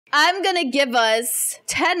I'm gonna give us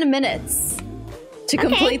 10 minutes to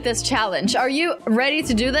complete this challenge. Are you ready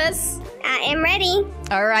to do this? I am ready.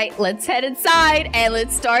 All right, let's head inside and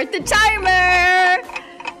let's start the timer.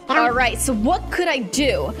 All right, so what could I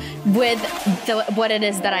do with what it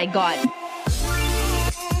is that I got?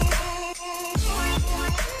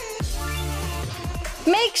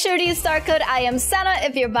 Make sure to use star code IamSanna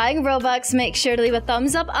if you're buying Robux. Make sure to leave a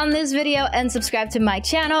thumbs up on this video and subscribe to my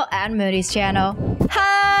channel and Moody's channel.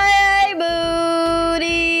 Hi,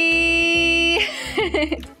 Moody!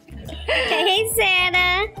 Hey,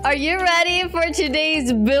 Sanna. Are you ready for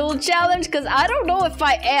today's build challenge? Because I don't know if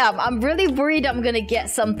I am. I'm really worried I'm gonna get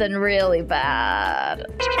something really bad.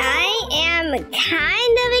 I am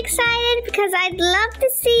kind of excited because I'd love to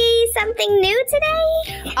see something new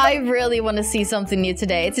today. I really want to see something new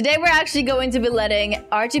today. Today we're actually going to be letting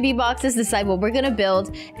RGB boxes decide what we're gonna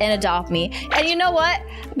build in Adopt Me. And you know what?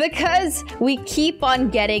 Because we keep on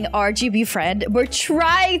getting RGB friend, we're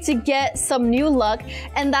trying to get some new luck,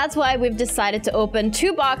 and that's why we've decided to open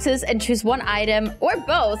 2 boxes and choose one item or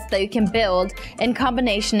both that you can build in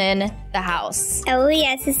combination in the house. Oh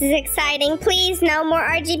yes, this is exciting. Please, no more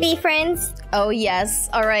RGB friends. Oh yes,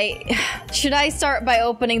 all right. Should I start by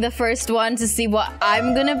opening the first one to see what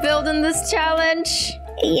I'm gonna build in this challenge?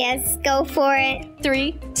 Yes, go for it.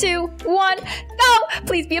 3, 2, 1, go!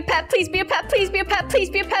 Please be a pet, please be a pet, please be a pet, please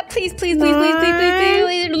be a pet, please, please, please, please, please,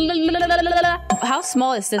 please, please. How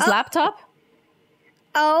small is this laptop?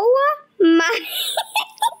 Oh my.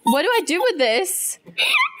 What do I do with this? Why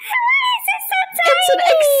is it so tiny? It's an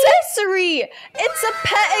accessory! It's a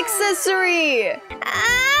pet accessory!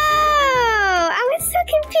 Oh, I was so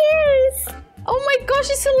confused. Oh my gosh,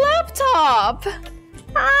 it's a laptop!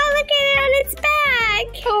 Oh, look at it on its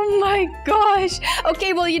back. Oh my gosh.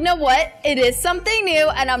 Okay, well, you know what? It is something new,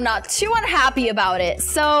 and I'm not too unhappy about it.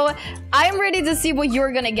 So, I'm ready to see what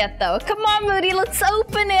you're gonna get, though. Come on, Moody, let's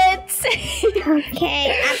open it.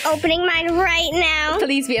 Okay, I'm opening mine right now.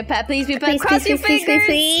 Please be a pet, please be a pet. Please, Cross your please, fingers.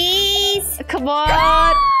 please. Come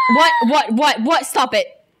on. What? Stop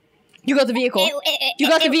it. You got the vehicle. You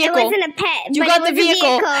got the vehicle. It wasn't a pet. You got the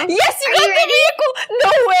vehicle. Yes, you got the vehicle.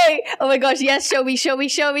 No way. Oh my gosh. Yes, show me.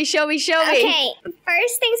 Okay,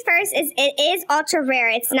 first things first is it is ultra rare.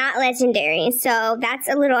 It's not legendary, so that's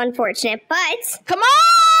a little unfortunate. But come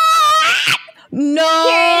on. No.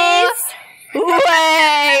 Here it is.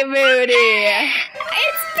 Way, Moody.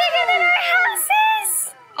 It's bigger than our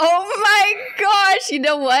houses. Oh my gosh. You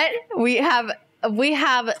know what? We have,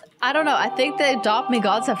 I don't know. I think the Adopt Me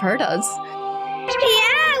gods have heard us.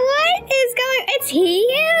 Yeah, what is going? It's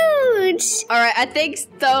huge. All right, I think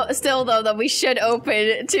still though that we should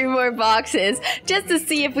open 2 more boxes just to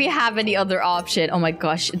see if we have any other option. Oh my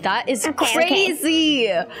gosh, that is crazy.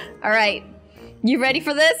 Okay. All right, you ready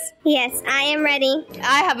for this? Yes, I am ready.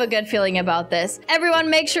 I have a good feeling about this. Everyone,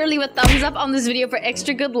 make sure to leave a thumbs up on this video for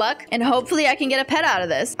extra good luck, and hopefully I can get a pet out of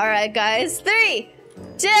this. All right, guys, 3,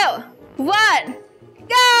 2, 1.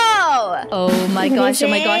 Go! Oh my gosh, oh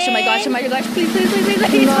my gosh, oh my gosh, oh my gosh. Please, please, please, please,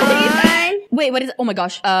 please, please. Wait, what is it? Oh my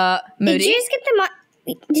gosh. Moody? Did you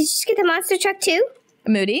just get the monster truck too?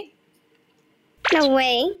 Moody? No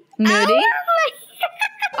way. Moody?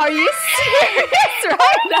 Oh Are you serious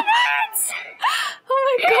right now?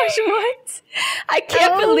 Oh my gosh, what? I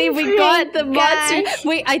can't believe we got the monster.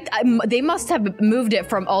 Wait, they must have moved it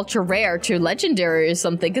from ultra rare to legendary or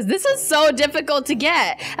something, because this is so difficult to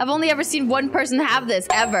get. I've only ever seen one person have this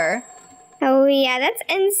ever. Oh yeah, that's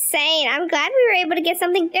insane. I'm glad we were able to get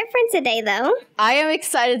something different today, though. I am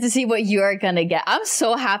excited to see what you're gonna get. I'm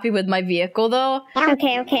so happy with my vehicle, though.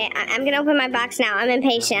 Okay. I'm gonna open my box now. I'm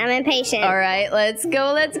impatient. All right, let's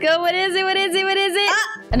go. What is it?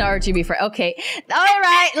 An RGB for. Okay. All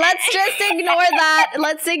right, let's just ignore that.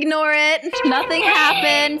 Let's ignore it. Nothing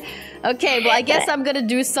happened. Okay, well, I guess I'm gonna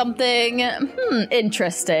do something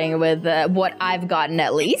interesting with what I've gotten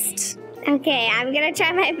at least. Okay, I'm gonna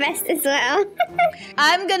try my best as well.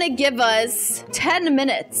 I'm gonna give us 10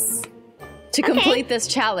 minutes to complete this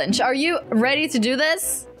challenge. Are you ready to do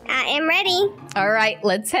this? I am ready. All right,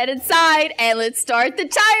 let's head inside and let's start the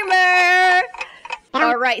timer.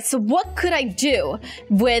 All right, so what could I do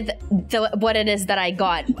with what it is that I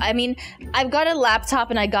got? I mean, I've got a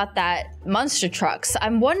laptop and I got that monster truck. So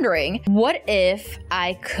I'm wondering, what if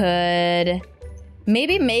I could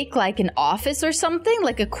maybe make like an office or something,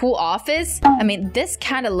 like a cool office? I mean, this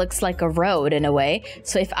kind of looks like a road in a way.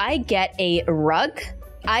 So if I get a rug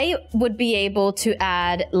I would be able to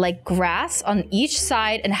add like grass on each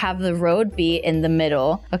side and have the road be in the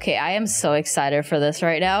middle. Okay, I am so excited for this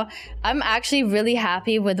right now. I'm actually really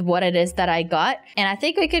happy with what it is that I got, and I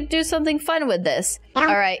think we could do something fun with this. All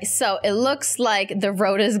right, so it looks like the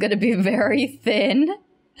road is gonna be very thin.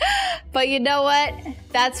 But you know what?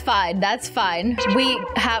 That's fine. That's fine. We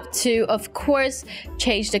have to, of course,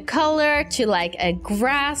 change the color to like a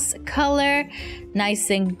grass color. Nice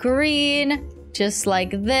and green. Just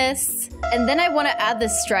like this. And then I want to add the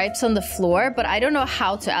stripes on the floor, but I don't know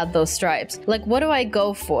how to add those stripes. Like, what do I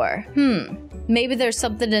go for? Maybe there's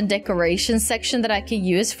something in decoration section that I could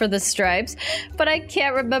use for the stripes, but I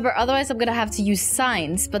can't remember. Otherwise, I'm gonna have to use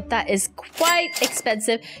signs, but that is quite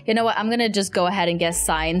expensive. You know what? I'm gonna just go ahead and get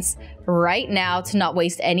signs right now to not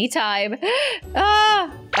waste any time.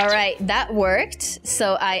 All right, that worked.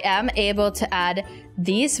 So I am able to add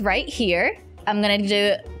these right here. I'm gonna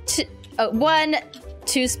do 1,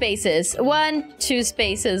 2 spaces. 1, 2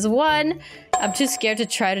 spaces. 1. I'm too scared to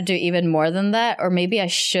try to do even more than that. Or maybe I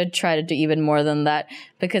should try to do even more than that.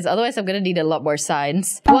 Because otherwise I'm gonna need a lot more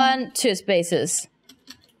signs. 1, 2 spaces.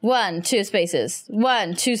 1, 2 spaces.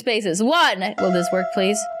 1, 2 spaces. 1! Will this work,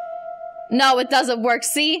 please? No, it doesn't work.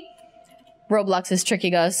 See? Roblox is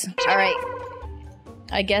tricking us. Alright.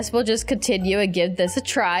 I guess we'll just continue and give this a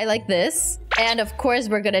try like this. And of course,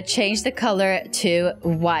 we're gonna change the color to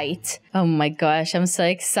white. Oh my gosh, I'm so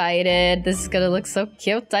excited. This is gonna look so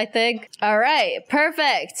cute, I think. All right,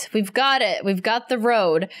 perfect. We've got it. We've got the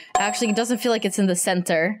road. Actually, it doesn't feel like it's in the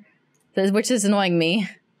center, which is annoying me.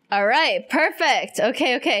 All right, perfect.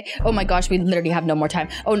 Okay, okay. Oh my gosh, we literally have no more time.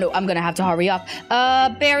 Oh no, I'm gonna have to hurry up.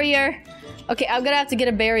 Barrier. Okay, I'm gonna have to get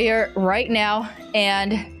a barrier right now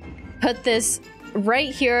and put this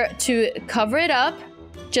right here to cover it up,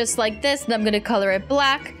 just like this. And I'm gonna color it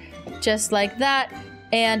black, just like that.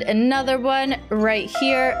 And another one right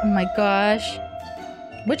here. Oh my gosh.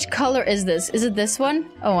 Which color is this? Is it this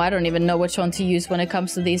one? Oh, I don't even know which one to use when it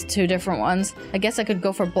comes to these two different ones. I guess I could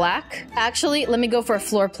go for black. Actually, let me go for a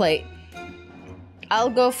floor plate. I'll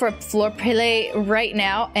go for a floor plate right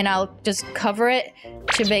now, and I'll just cover it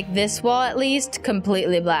to make this wall at least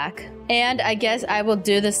completely black. And I guess I will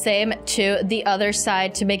do the same to the other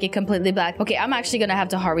side to make it completely black. Okay, I'm actually gonna have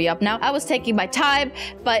to hurry up now. I was taking my time,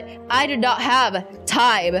 but I do not have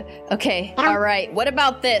time. Okay, all right. What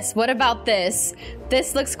about this? What about this?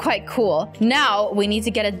 This looks quite cool. Now we need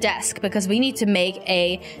to get a desk because we need to make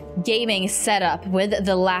a gaming setup with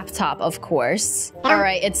the laptop, of course. All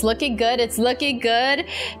right, it's looking good. It's looking good.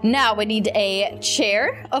 Now we need a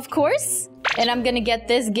chair, of course. And I'm gonna get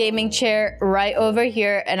this gaming chair right over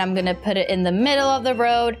here, and I'm gonna put it in the middle of the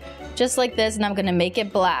road, just like this, and I'm gonna make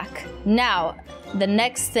it black. Now, the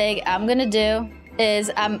next thing I'm gonna do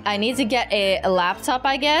is I need to get a laptop,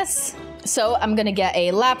 I guess. So I'm gonna get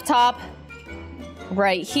a laptop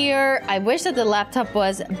right here. I wish that the laptop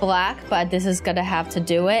was black, but this is gonna have to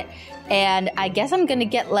do it. And I guess I'm gonna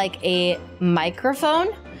get like a microphone,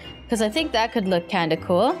 because I think that could look kind of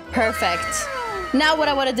cool. Perfect. Now what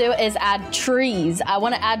I want to do is add trees. I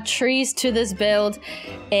want to add trees to this build.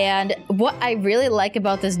 And what I really like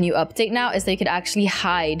about this new update now is they could actually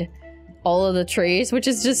hide all of the trees, which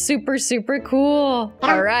is just super, super cool.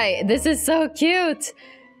 All right, this is so cute.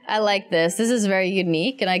 I like this. This is very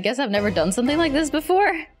unique, and I guess I've never done something like this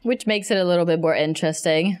before, which makes it a little bit more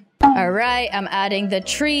interesting. All right, I'm adding the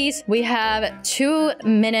trees. We have 2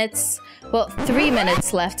 minutes, well, 3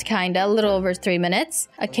 minutes left, kinda, a little over 3 minutes.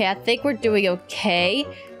 Okay, I think we're doing okay,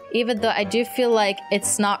 even though I do feel like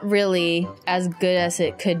it's not really as good as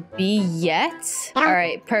it could be yet. All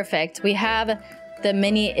right, perfect. We have the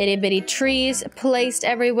mini itty bitty trees placed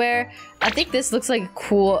everywhere. I think this looks like a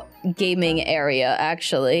cool gaming area,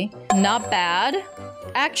 actually. Not bad.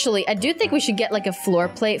 Actually, I do think we should get like a floor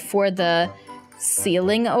plate for the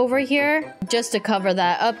ceiling over here, just to cover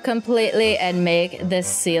that up completely and make this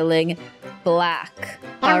ceiling black.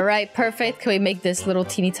 All right, perfect. Can we make this little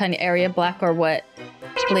teeny tiny area black or what?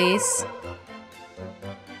 Please.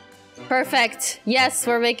 Perfect. Yes,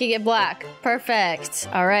 we're making it black. Perfect.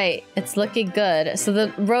 All right, it's looking good. So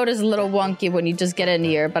the road is a little wonky when you just get in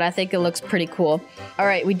here, but I think it looks pretty cool. All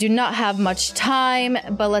right, we do not have much time,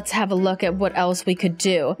 but let's have a look at what else we could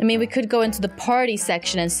do. I mean, we could go into the party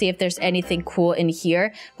section and see if there's anything cool in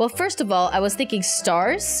here. Well, first of all, I was thinking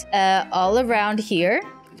stars all around here.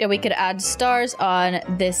 And we could add stars on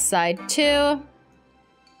this side too.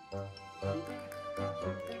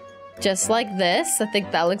 Just like this. I think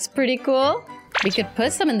that looks pretty cool. We could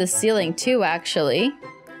put some in the ceiling too, actually.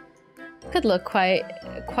 Could look quite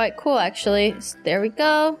cool, actually. There we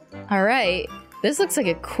go. All right. This looks like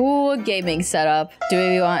a cool gaming setup. Do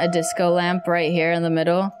we want a disco lamp right here in the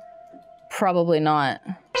middle? Probably not.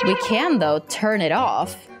 We can, though, turn it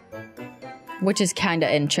off, which is kind of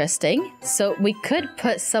interesting. So we could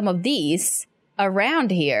put some of these around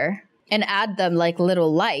here and add them like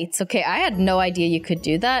little lights. Okay, I had no idea you could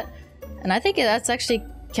do that. And I think that's actually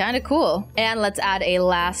kind of cool. And let's add a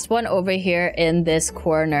last one over here in this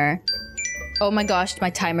corner. Oh my gosh, my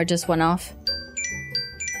timer just went off.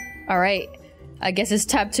 All right. I guess it's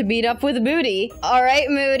time to meet up with Moody. All right,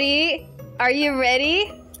 Moody. Are you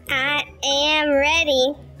ready? I am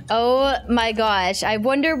ready. Oh my gosh. I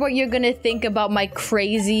wonder what you're gonna think about my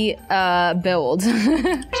crazy build.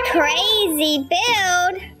 Crazy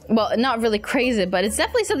build? Well, not really crazy, but it's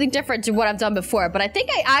definitely something different to what I've done before. But I think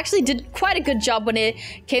I actually did quite a good job when it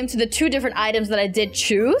came to the 2 different items that I did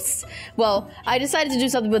choose. Well, I decided to do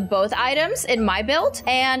something with both items in my build,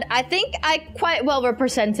 and I think I quite well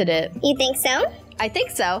represented it. You think so? I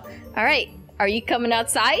think so. All right. Are you coming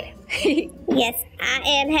outside? Yes, I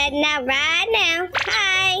am heading out right now.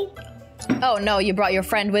 Hi. Oh no, you brought your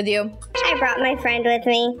friend with you? I brought my friend with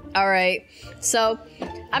me. All right. So,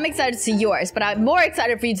 I'm excited to see yours, but I'm more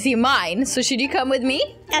excited for you to see mine. So should you come with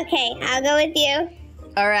me? Okay, I'll go with you.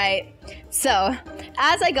 All right. So,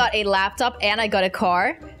 as I got a laptop and I got a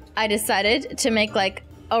car, I decided to make like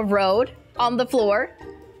a road on the floor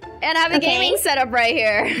and have a gaming setup right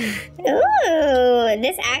here. Ooh,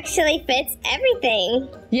 this actually fits everything.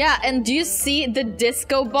 Yeah, and do you see the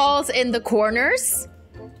disco balls in the corners?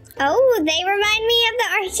 Oh, they remind me of the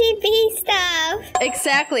RGB stuff.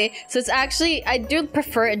 Exactly. So it's actually, I do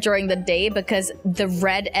prefer it during the day because the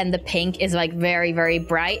red and the pink is like very, very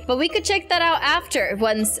bright. But we could check that out after.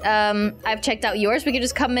 Once I've checked out yours, we could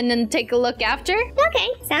just come in and take a look after. Okay,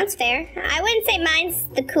 sounds fair. I wouldn't say mine's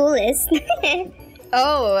the coolest.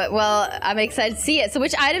 Oh, well, I'm excited to see it. So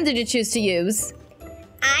which item did you choose to use?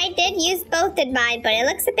 I did use both in mine, but it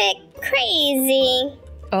looks a bit crazy.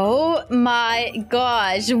 Oh my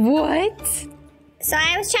gosh, what? So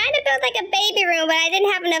I was trying to build like a baby room, but I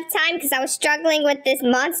didn't have enough time because I was struggling with this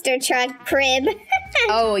monster truck crib.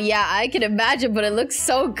 Oh yeah, I can imagine, but it looks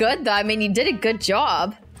so good though. I mean, you did a good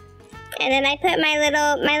job. And then I put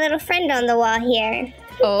my little friend on the wall here.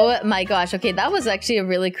 Oh my gosh, okay, that was actually a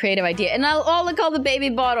really creative idea. And oh, look, all the baby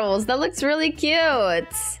bottles. That looks really cute.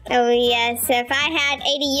 Oh yes, if I had 80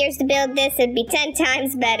 years to build this, it'd be 10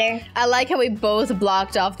 times better. I like how we both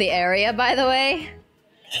blocked off the area, by the way.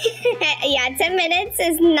 Yeah, 10 minutes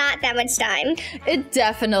is not that much time. It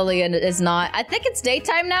definitely is not. I think it's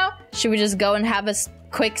daytime now. Should we just go and have a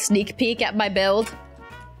quick sneak peek at my build?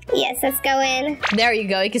 Yes, let's go in. There you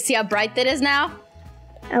go. You can see how bright that is now.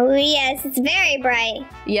 Oh yes, it's very bright.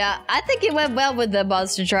 Yeah, I think it went well with the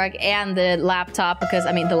monster truck and the laptop because,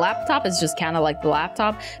 I mean, the laptop is just kind of like the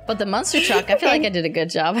laptop, but the monster truck, I feel like I did a good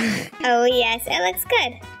job. Oh yes, it looks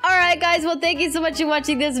good. All right, guys, well, thank you so much for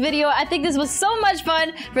watching this video. I think this was so much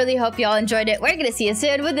fun. Really hope y'all enjoyed it. We're gonna see you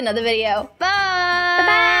soon with another video. Bye!